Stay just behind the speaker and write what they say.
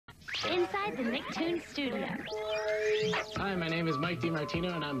inside the Nicktoons studio. Hi, my name is Mike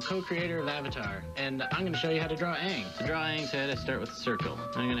Dimartino, and I'm co-creator of Avatar. And I'm going to show you how to draw Aang. To draw Aang's head, I start with a circle.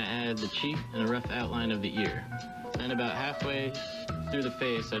 I'm going to add the cheek and a rough outline of the ear. Then about halfway through the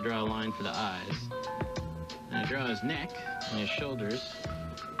face, I draw a line for the eyes. And I draw his neck and his shoulders,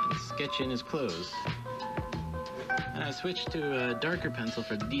 and sketch in his clothes. And I switch to a darker pencil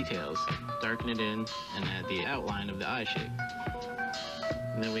for the details, darken it in, and add the outline of the eye shape.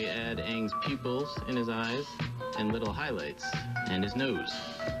 And then we add Aang's pupils in his eyes and little highlights, and his nose.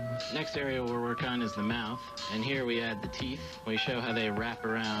 Next area we'll work on is the mouth, and here we add the teeth. We show how they wrap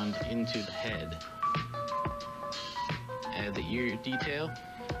around into the head. Add the ear detail,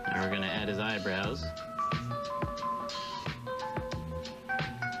 and we're going to add his eyebrows.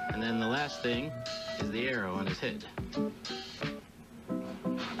 And then the last thing is the arrow on his head.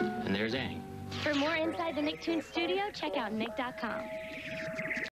 And there's Aang. For more inside the Nicktoons studio, check out nick.com.